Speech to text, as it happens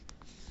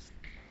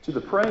To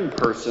the praying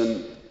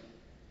person,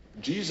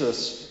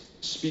 Jesus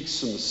speaks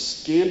some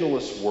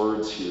scandalous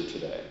words here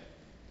today.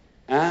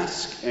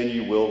 Ask and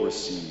you will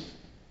receive.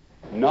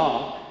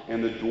 Knock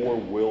and the door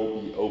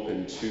will be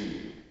open to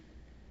you.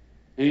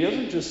 And he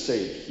doesn't just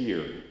say it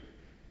here.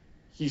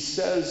 He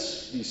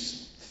says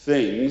these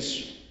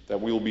things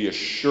that we will be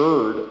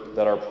assured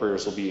that our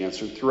prayers will be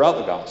answered throughout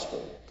the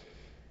gospel.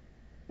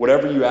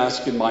 Whatever you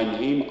ask in my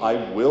name, I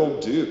will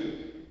do,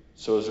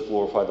 so as to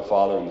glorify the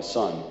Father and the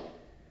Son.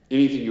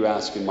 Anything you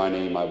ask in my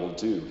name, I will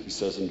do, he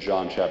says in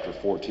John chapter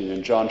 14.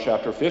 In John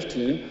chapter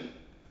 15,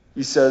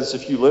 he says,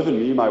 if you live in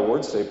me, my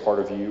words stay part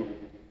of you.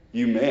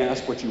 You may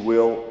ask what you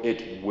will,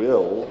 it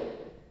will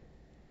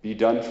be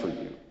done for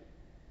you.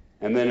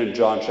 And then in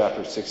John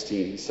chapter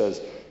 16, he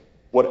says,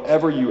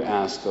 whatever you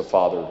ask the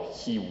Father,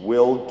 he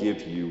will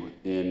give you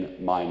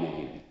in my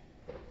name.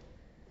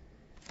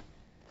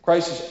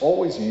 Christ is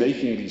always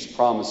making these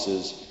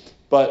promises,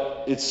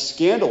 but it's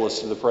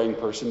scandalous to the praying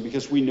person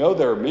because we know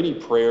there are many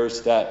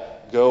prayers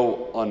that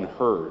go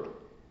unheard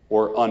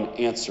or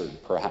unanswered,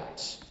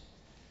 perhaps.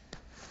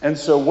 And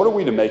so what are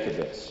we to make of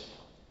this?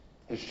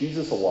 Is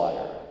Jesus a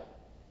liar?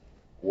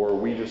 Or are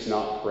we just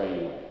not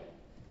praying right?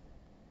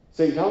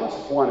 St. Thomas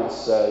Aquinas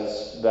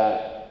says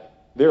that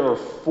there are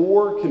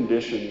 4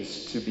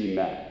 conditions to be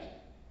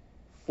met.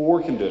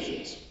 4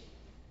 conditions.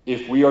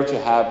 If we are to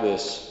have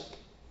this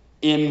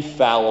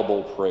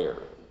infallible prayer,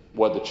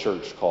 what the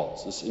church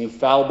calls this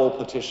infallible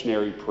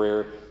petitionary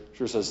prayer. The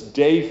church says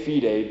de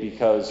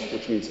fide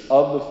which means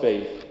of the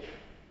faith.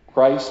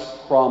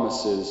 Christ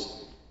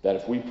promises that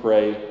if we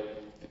pray,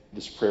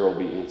 this prayer will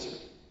be answered.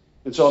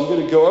 And so I'm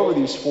going to go over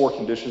these 4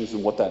 conditions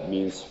and what that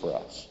means for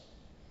us.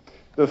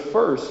 The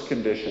first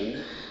condition,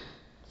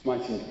 this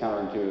might seem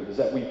counterintuitive, is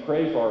that we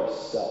pray for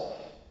ourselves.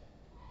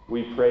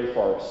 We pray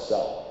for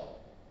ourselves.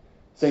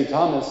 St.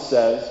 Thomas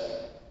says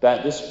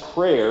that this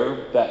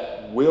prayer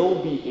that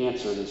will be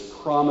answered, is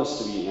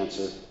promised to be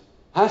answered,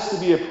 has to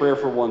be a prayer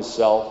for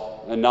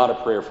oneself and not a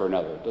prayer for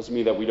another. It doesn't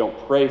mean that we don't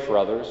pray for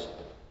others,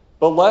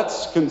 but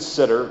let's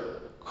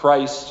consider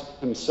Christ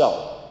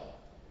himself,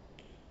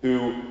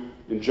 who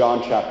in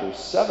John chapter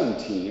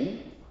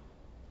 17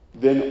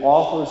 then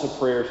offers a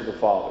prayer to the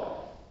Father.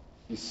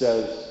 He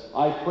says,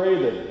 I pray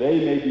that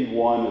they may be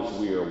one as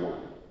we are one.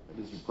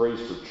 That is, he prays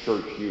for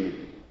church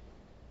unity.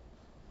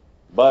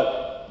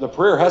 But the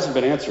prayer hasn't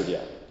been answered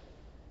yet.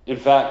 In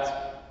fact,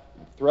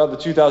 throughout the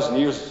 2,000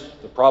 years,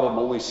 the problem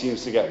only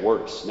seems to get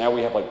worse. Now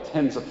we have like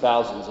tens of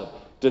thousands of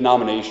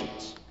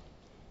denominations.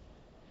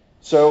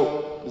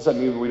 So, does that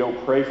mean we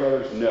don't pray for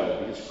others? No,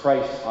 because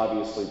Christ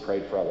obviously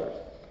prayed for others.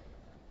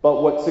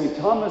 But what St.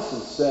 Thomas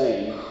is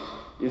saying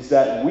is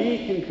that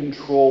we can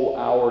control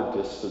our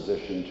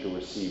disposition to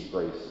receive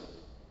graces.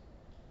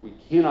 We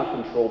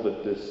cannot control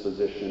the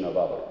disposition of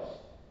others.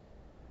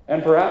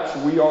 And perhaps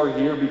we are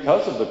here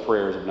because of the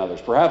prayers of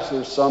others. Perhaps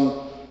there's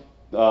some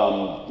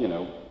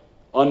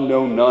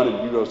unknown nun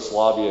in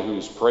Yugoslavia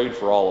who's prayed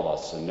for all of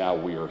us, and now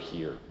we are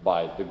here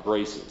by the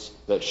graces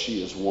that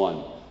she has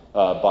won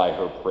by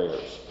her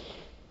prayers.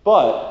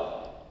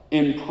 But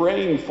in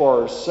praying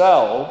for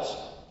ourselves,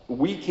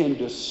 we can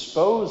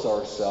dispose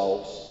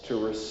ourselves to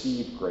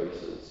receive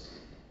graces.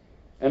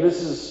 And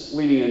this is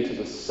leading into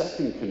the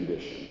second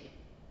condition,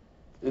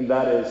 and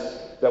that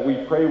is that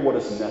we pray what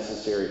is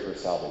necessary for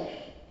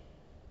salvation.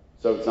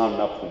 So it's not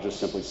enough to just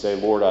simply say,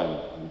 Lord,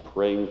 I'm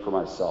praying for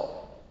myself.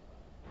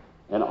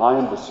 And I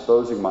am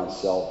disposing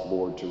myself,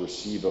 Lord, to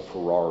receive a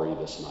Ferrari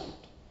this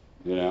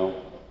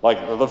night.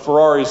 Like the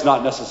Ferrari is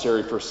not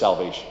necessary for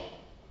salvation.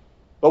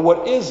 But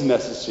what is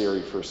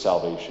necessary for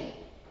salvation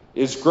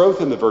is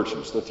growth in the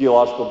virtues, the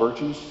theological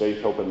virtues,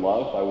 faith, hope, and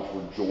love, by which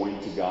we're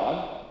joined to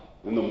God,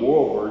 and the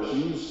moral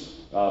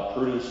virtues,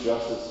 prudence,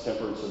 justice,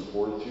 temperance, and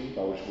fortitude,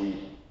 by which we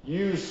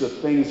use the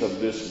things of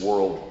this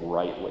world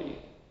rightly.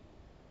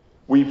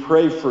 We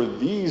pray for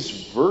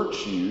these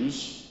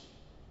virtues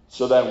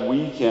so that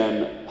we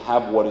can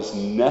have what is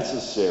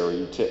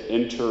necessary to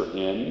enter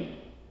in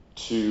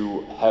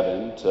to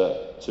heaven,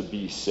 to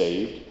be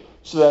saved.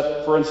 So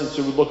that, for instance,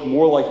 it would look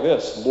more like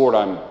this. Lord,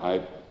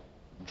 I'm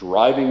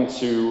driving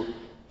to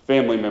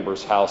family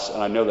member's house,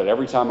 and I know that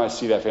every time I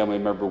see that family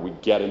member, we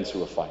get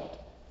into a fight.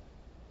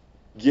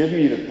 Give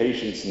me the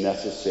patience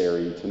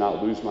necessary to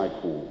not lose my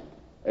cool,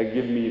 and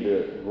give me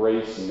the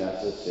grace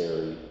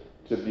necessary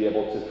to be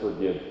able to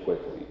forgive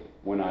quickly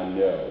when I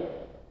know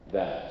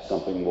that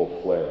something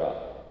will flare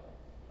up.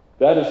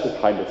 That is the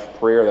kind of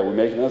prayer that we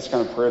make, and that's the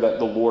kind of prayer that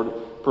the Lord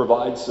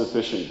provides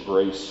sufficient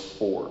grace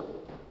for.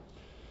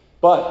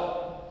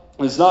 But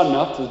it's not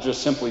enough to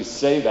just simply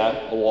say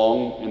that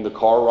along in the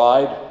car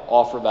ride,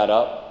 offer that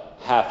up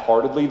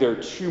half-heartedly. There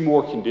are 2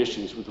 more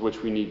conditions with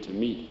which we need to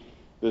meet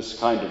this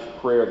kind of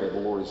prayer that the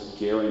Lord is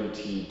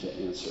guaranteed to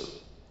answer.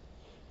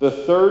 The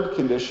third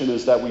condition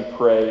is that we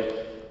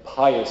pray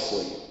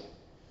piously.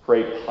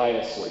 Pray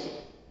piously.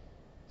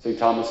 St.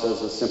 Thomas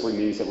says this simply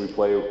means that we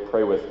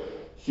pray with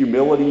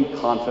humility,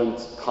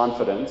 confidence,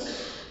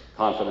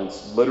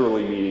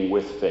 literally meaning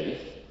with faith,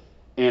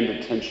 and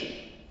attention.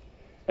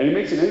 And he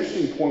makes an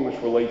interesting point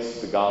which relates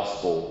to the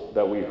gospel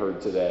that we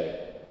heard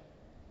today.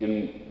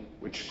 in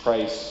which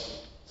Christ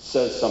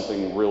says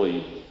something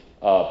really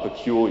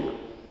peculiar.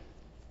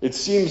 It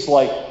seems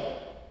like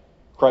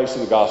Christ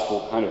in the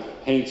gospel kind of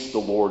paints the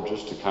Lord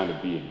just to kind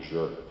of be a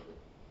jerk.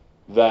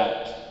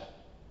 That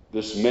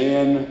this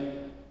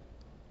man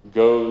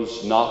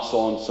goes, knocks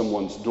on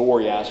someone's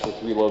door, he asks for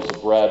 3 loaves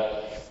of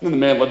bread, and then the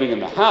man living in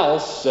the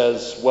house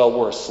says, well,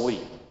 we're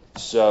asleep,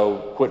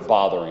 so quit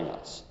bothering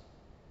us.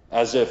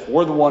 As if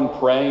we're the one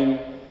praying,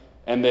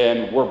 and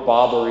then we're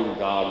bothering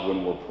God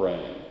when we're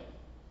praying.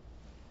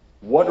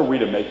 What are we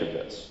to make of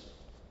this?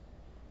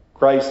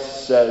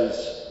 Christ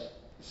says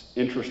this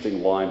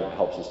interesting line that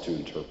helps us to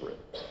interpret.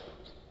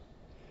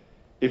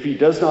 If he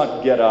does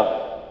not get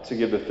up to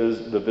give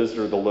the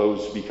visitor the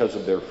loaves because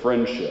of their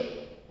friendship,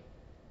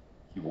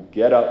 he will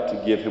get up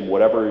to give him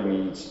whatever he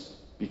needs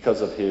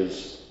because of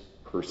his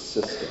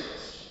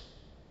persistence.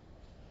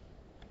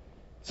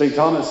 St.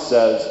 Thomas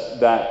says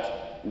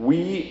that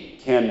we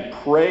can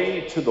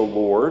pray to the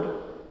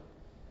Lord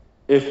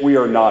if we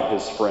are not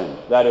his friend.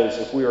 That is,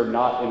 if we are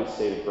not in a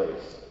state of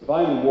grace. If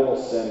I am in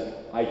mortal sin,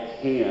 I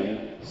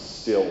can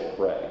still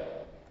pray.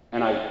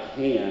 And I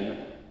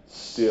can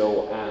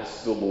still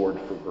ask the Lord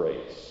for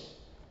grace.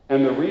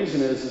 And the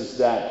reason is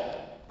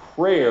that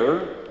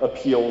prayer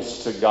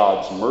appeals to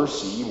God's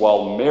mercy,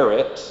 while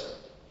merit,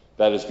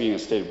 that is being a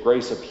state of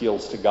grace,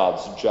 appeals to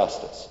God's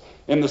justice.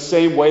 In the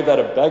same way that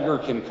a beggar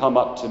can come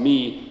up to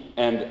me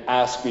and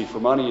ask me for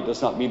money, it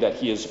does not mean that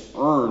he has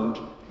earned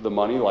the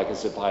money, like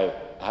as if I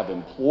have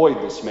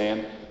employed this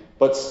man,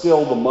 but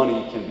still the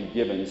money can be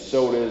given.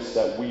 So it is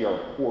that we are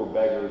poor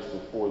beggars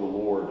before the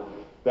Lord,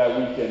 that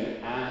we can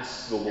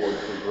ask the Lord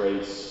for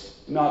grace,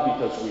 not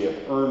because we have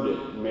earned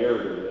it,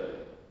 merited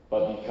it,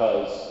 but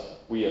because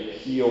we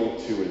appeal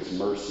to his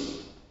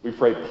mercy. We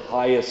pray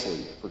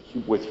piously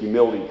with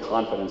humility,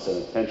 confidence,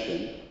 and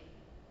attention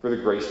for the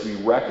grace to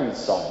be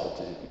reconciled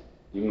to him,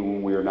 even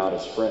when we are not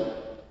his friend.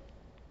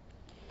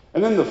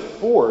 And then the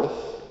fourth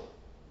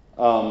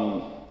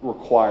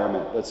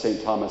requirement that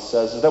St. Thomas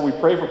says is that we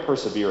pray for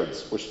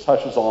perseverance, which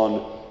touches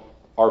on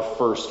our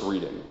first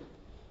reading,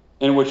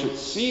 in which it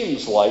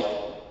seems like,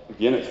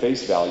 again at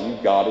face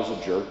value, God is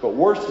a jerk, but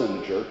worse than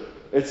a jerk,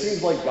 it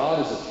seems like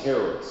God is a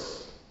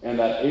terrorist, and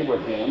that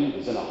Abraham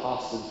is in a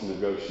hostage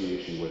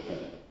negotiation with him,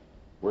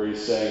 where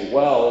he's saying,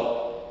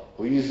 well,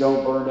 please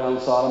don't burn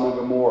down Sodom and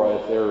Gomorrah.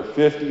 If there are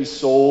 50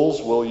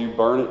 souls, will you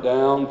burn it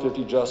down?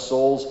 50 just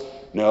souls?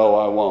 No,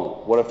 I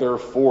won't. What if there are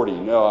 40?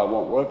 No, I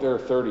won't. What if there are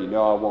 30?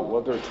 No, I won't. What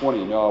if there are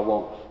 20? No, I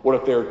won't. What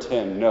if there are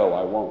 10? No,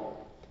 I won't.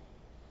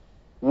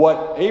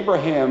 What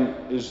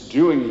Abraham is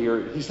doing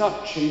here, he's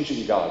not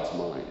changing God's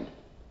mind.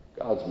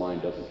 God's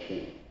mind doesn't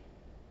change.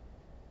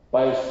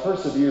 By his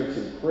perseverance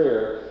in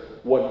prayer,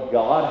 what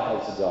God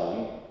has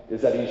done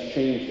is that he's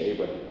changed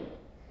Abraham.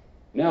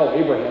 Now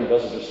Abraham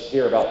doesn't just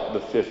care about the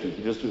 50.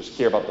 He doesn't just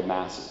care about the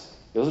masses.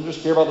 He doesn't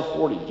just care about the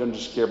 40. He doesn't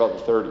just care about the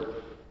 30.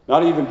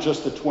 Not even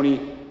just the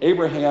 20.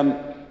 Abraham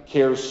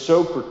cares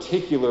so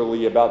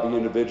particularly about the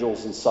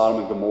individuals in Sodom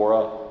and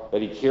Gomorrah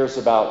that he cares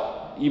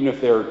about even if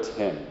there are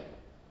 10.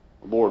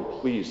 Lord,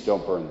 please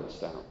don't burn this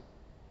down.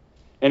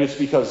 And it's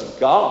because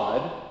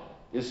God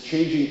is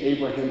changing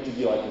Abraham to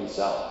be like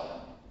himself.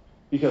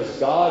 Because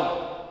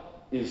God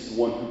is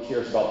the one who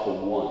cares about the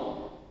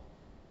one.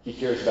 He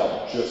cares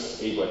about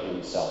just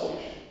Abraham's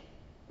salvation.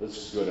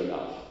 That's good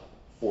enough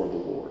for the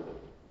Lord.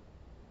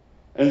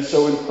 And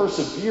so in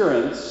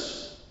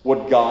perseverance,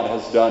 what God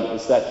has done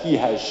is that he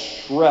has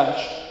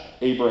stretched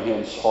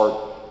Abraham's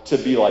heart to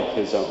be like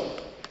his own.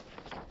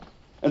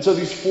 And so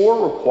these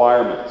 4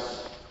 requirements,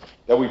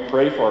 that we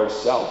pray for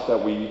ourselves,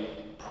 that we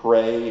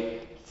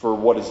pray for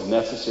what is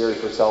necessary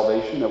for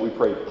salvation, that we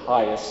pray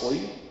piously,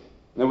 and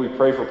then we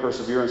pray for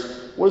perseverance.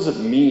 What does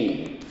it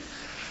mean?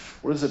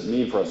 What does it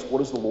mean for us?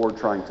 What is the Lord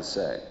trying to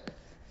say?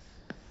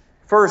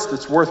 First,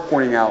 it's worth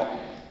pointing out,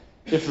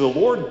 if the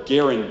Lord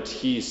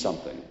guarantees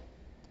something,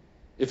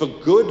 if a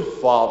good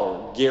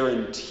father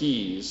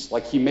guarantees,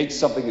 like he makes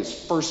something his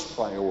first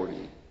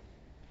priority,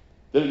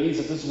 then it means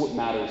that this is what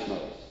matters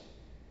most.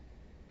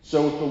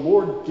 So if the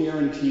Lord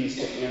guarantees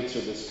to answer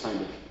this kind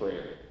of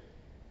prayer,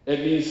 it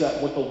means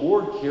that what the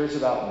Lord cares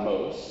about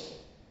most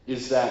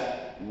is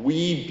that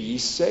we be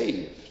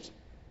saved,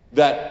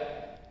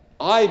 that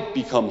I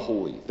become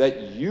holy,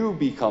 that you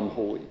become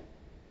holy.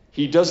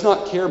 He does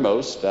not care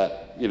most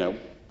that,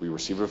 we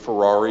receive a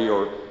Ferrari,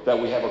 or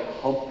that we have a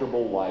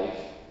comfortable life,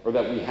 or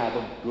that we have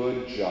a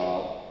good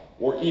job,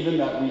 or even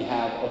that we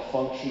have a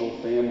functional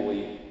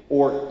family,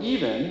 or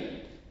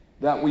even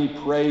that we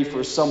pray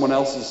for someone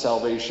else's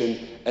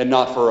salvation and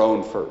not for our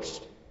own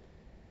first.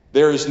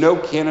 There is no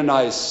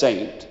canonized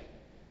saint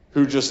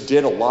who just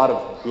did a lot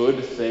of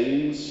good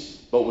things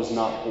but was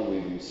not holy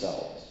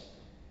themselves.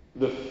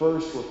 The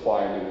first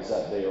requirement is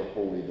that they are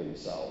holy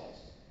themselves.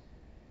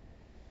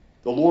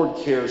 The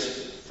Lord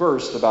cares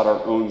first about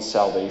our own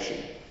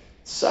salvation.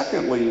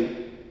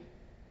 Secondly,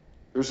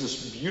 there's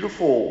this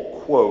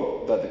beautiful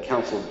quote that the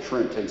Council of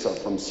Trent takes up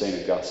from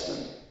St.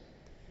 Augustine.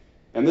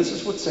 And this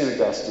is what St.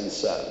 Augustine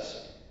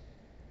says: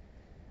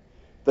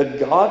 that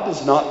God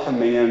does not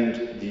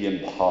command the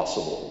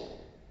impossible,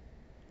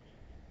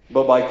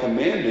 But by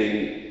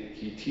commanding,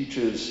 he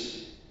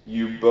teaches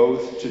you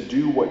both to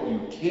do what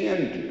you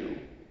can do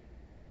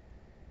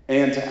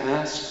and to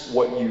ask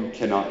what you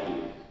cannot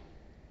do.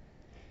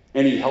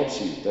 And he helps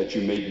you that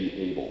you may be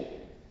able.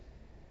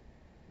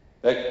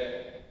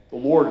 That the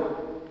Lord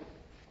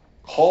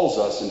calls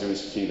us into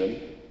his kingdom.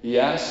 He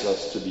asks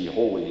us to be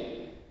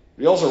holy.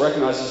 He also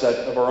recognizes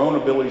that of our own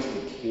abilities,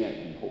 we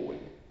can't be holy.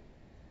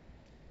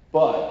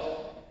 But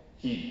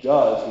he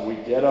does, when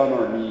we get on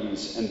our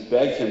knees and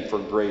beg him for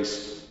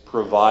grace,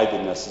 provide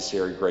the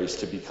necessary grace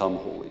to become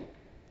holy.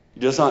 He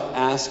does not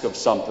ask of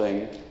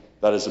something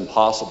that is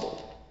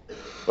impossible,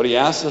 but he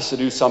asks us to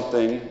do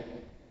something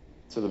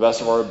to the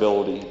best of our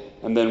ability,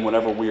 and then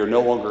whenever we are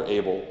no longer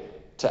able,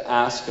 to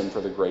ask him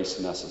for the grace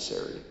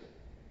necessary.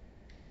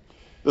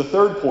 The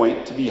third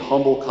point, to be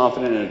humble,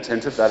 confident, and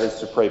attentive, that is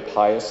to pray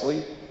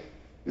piously,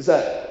 is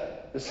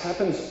that this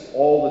happens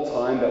all the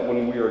time, that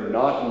when we are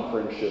not in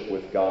friendship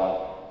with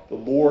God, the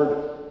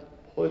Lord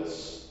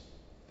puts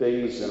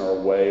things in our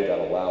way that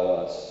allow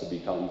us to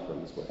become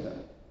friends with him.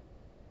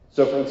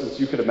 So, for instance,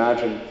 you could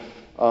imagine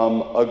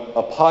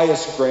a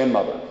pious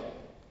grandmother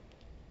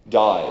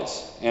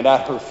dies, and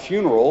at her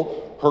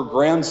funeral, her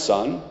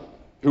grandson,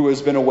 who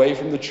has been away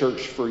from the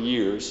church for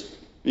years,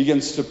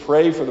 begins to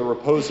pray for the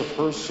repose of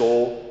her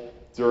soul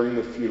during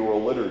the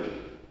funeral liturgy.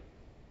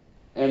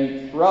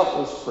 And throughout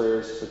those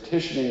prayers,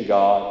 petitioning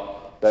God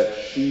that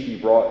she be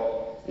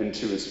brought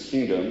into his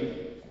kingdom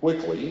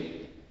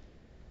quickly,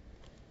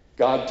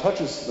 God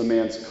touches the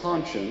man's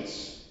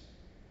conscience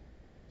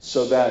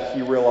so that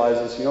he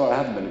realizes, I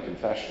haven't been to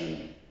confession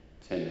in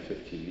 10 to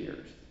 15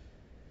 years.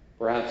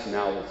 Perhaps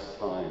now is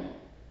the time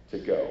to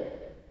go.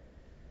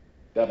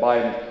 That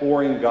by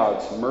imploring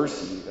God's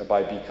mercy, that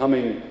by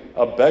becoming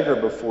a beggar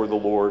before the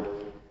Lord,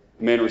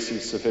 the man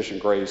receives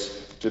sufficient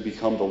grace to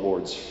become the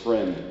Lord's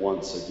friend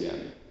once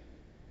again.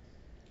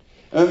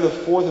 And then the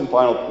fourth and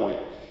final point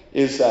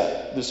is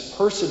that this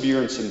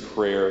perseverance in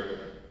prayer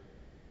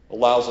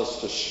allows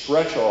us to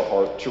stretch our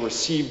heart to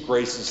receive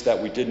graces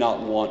that we did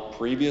not want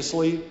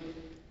previously,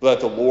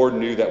 but that the Lord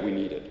knew that we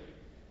needed.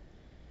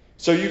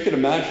 So you can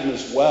imagine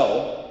as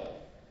well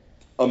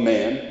a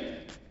man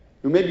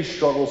who maybe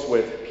struggles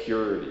with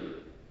purity.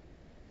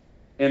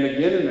 And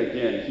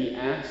again, he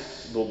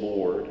asks the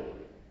Lord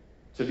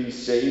to be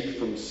saved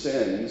from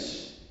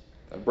sins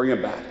and bring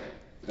him back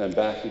and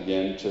back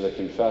again to the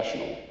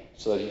confessional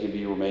so that he can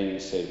be remaining in a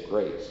state of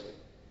grace.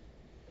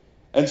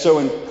 And so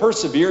in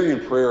persevering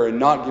in prayer and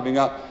not giving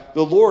up,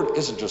 the Lord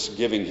isn't just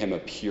giving him a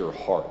pure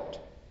heart.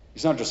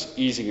 He's not just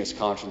easing his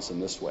conscience in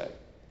this way.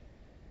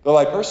 But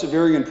by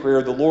persevering in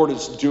prayer, the Lord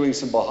is doing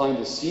some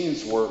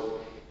behind-the-scenes work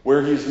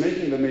where he's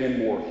making the man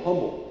more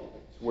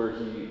humble, where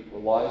he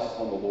relies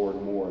upon the Lord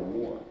more and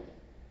more,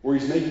 where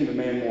he's making the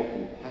man more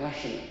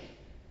compassionate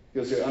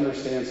because he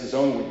understands his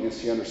own weakness,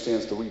 he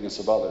understands the weakness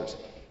of others,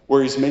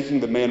 where he's making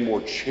the man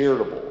more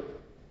charitable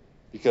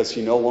because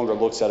he no longer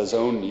looks at his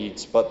own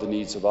needs but the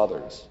needs of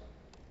others.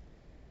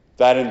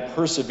 That in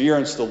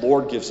perseverance, the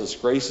Lord gives us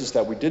graces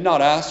that we did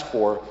not ask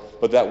for,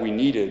 but that we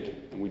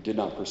needed and we did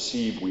not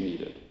perceive we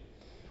needed.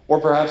 Or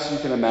perhaps you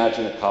can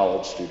imagine a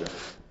college student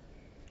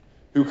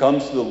who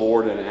comes to the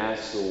Lord and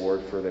asks the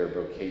Lord for their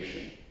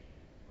vocation.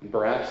 And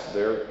perhaps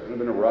they're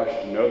in a rush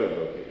to know their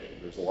vocation.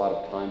 There's a lot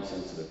of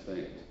time-sensitive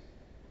things.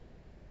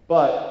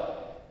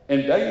 But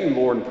in begging the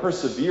Lord and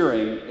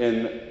persevering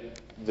in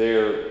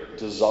their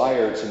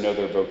desire to know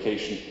their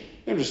vocation,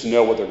 they don't just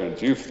know what they're going to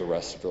do for the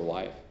rest of their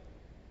life.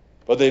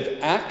 But they've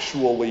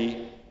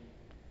actually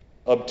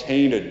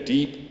obtained a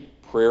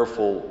deep,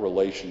 prayerful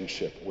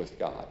relationship with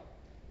God.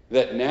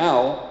 That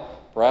now,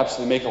 perhaps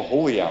they make a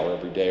holy hour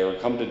every day or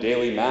come to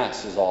daily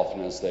mass as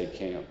often as they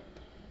can.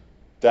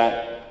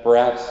 That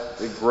perhaps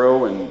they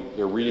grow in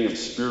their reading of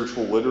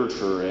spiritual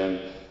literature and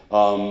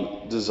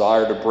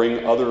desire to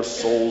bring other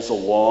souls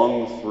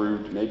along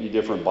through maybe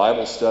different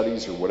Bible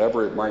studies or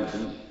whatever it might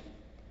be.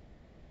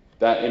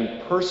 That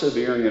in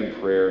persevering in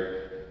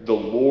prayer, the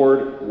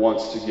Lord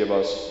wants to give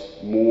us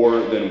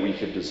more than we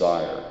could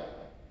desire.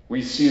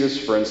 We see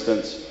this, for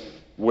instance,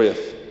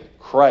 with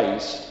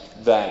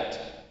Christ, that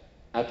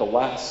at the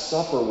Last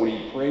Supper, when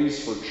he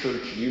prays for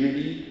church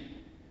unity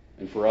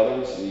and for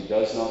others, and he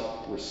does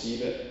not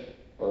receive it,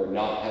 or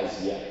not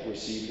has yet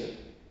received it,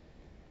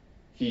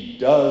 he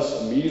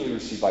does immediately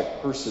receive by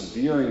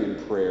persevering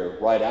in prayer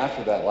right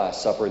after that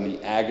Last Supper in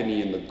the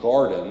agony in the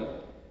garden,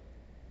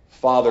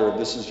 Father,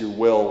 this is your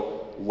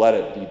will, let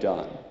it be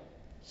done.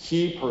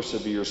 He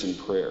perseveres in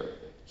prayer.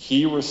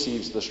 He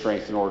receives the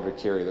strength in order to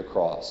carry the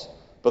cross.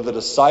 But the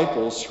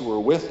disciples who were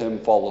with him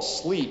fall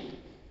asleep,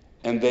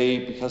 and they,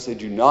 because they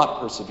do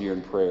not persevere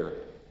in prayer,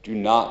 do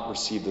not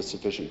receive the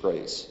sufficient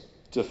grace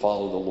to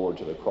follow the Lord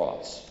to the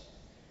cross.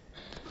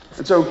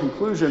 And so in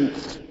conclusion,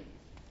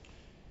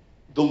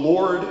 the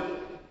Lord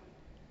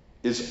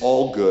is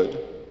all good.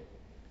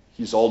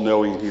 He's all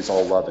knowing. He's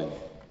all loving.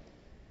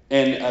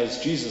 And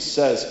as Jesus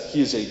says,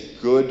 he is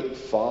a good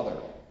Father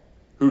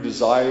who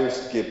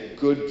desires to give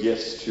good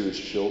gifts to his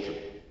children.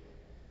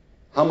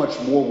 How much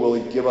more will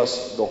he give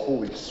us the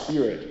Holy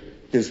Spirit,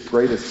 his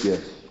greatest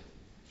gift?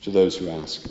 to those who ask.